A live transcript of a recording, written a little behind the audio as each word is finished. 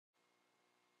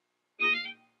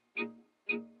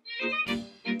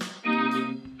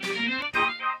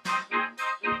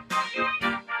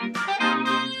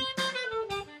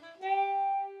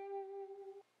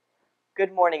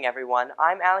Good morning, everyone.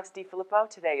 I'm Alex DiFilippo.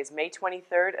 Today is May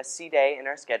 23rd, a C day in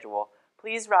our schedule.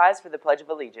 Please rise for the Pledge of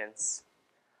Allegiance.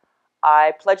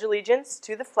 I pledge allegiance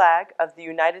to the flag of the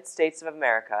United States of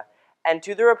America and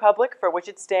to the republic for which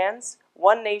it stands,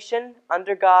 one nation,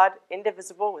 under God,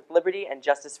 indivisible, with liberty and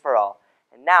justice for all.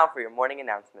 And now for your morning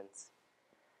announcements.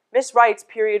 Miss Wright's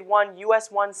Period 1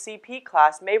 US 1 CP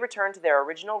class may return to their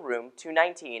original room,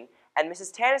 219, and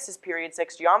Mrs. Tanis's Period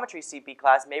 6 Geometry CP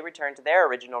class may return to their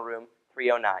original room,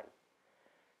 309.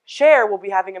 Share will be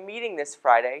having a meeting this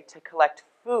Friday to collect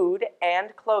food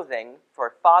and clothing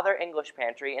for Father English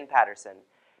Pantry in Patterson.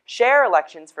 Share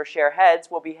elections for Share heads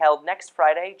will be held next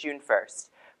Friday, June 1st.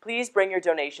 Please bring your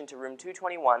donation to room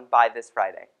 221 by this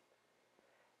Friday.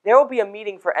 There will be a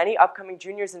meeting for any upcoming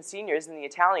juniors and seniors in the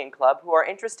Italian Club who are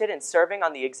interested in serving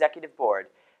on the executive board.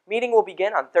 Meeting will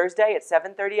begin on Thursday at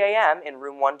 7:30 a.m. in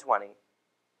room 120.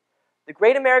 The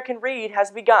Great American Read has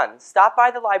begun. Stop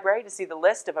by the library to see the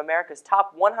list of America's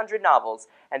top 100 novels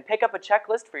and pick up a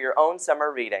checklist for your own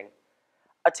summer reading.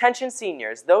 Attention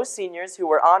seniors, those seniors who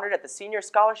were honored at the Senior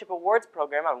Scholarship Awards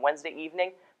program on Wednesday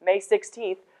evening, May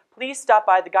 16th, please stop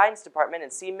by the guidance department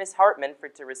and see Ms. Hartman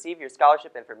to receive your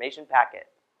scholarship information packet.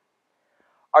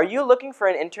 Are you looking for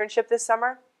an internship this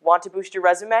summer? Want to boost your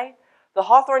resume? The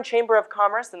Hawthorne Chamber of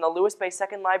Commerce and the Lewis Bay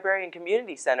Second Library and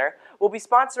Community Center will be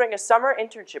sponsoring a summer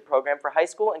internship program for high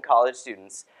school and college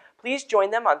students. Please join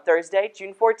them on Thursday,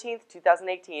 June 14th,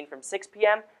 2018 from 6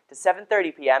 p.m. to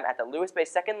 7:30 p.m. at the Lewis Bay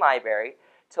Second Library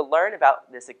to learn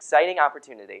about this exciting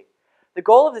opportunity. The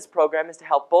goal of this program is to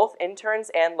help both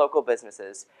interns and local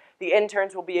businesses. The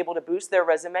interns will be able to boost their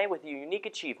resume with a unique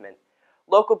achievement.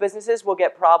 Local businesses will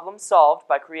get problems solved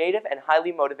by creative and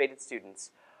highly motivated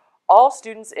students. All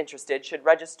students interested should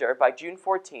register by June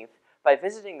 14th by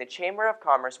visiting the Chamber of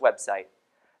Commerce website.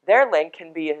 Their link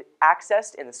can be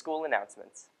accessed in the school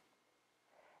announcements.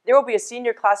 There will be a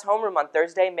senior class homeroom on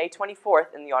Thursday, May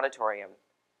 24th in the auditorium.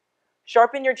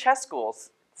 Sharpen your chess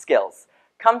skills.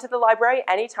 Come to the library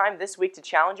anytime this week to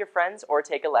challenge your friends or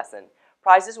take a lesson.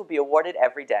 Prizes will be awarded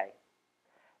every day.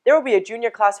 There will be a junior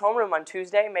class homeroom on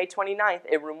Tuesday, May 29th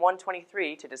in room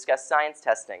 123 to discuss science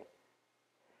testing.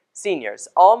 Seniors,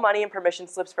 all money and permission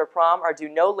slips for prom are due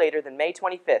no later than May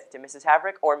 25th to Mrs.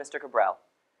 Havrick or Mr. Cabral.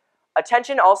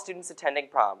 Attention all students attending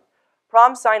prom.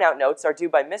 Prom sign-out notes are due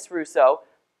by Miss Russo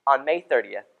on May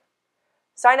 30th.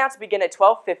 Sign-outs begin at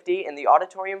 12:50 in the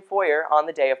auditorium foyer on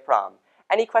the day of prom.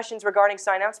 Any questions regarding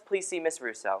sign-outs, please see Miss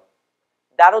Russo.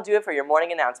 That'll do it for your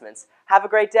morning announcements. Have a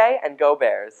great day and go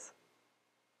Bears!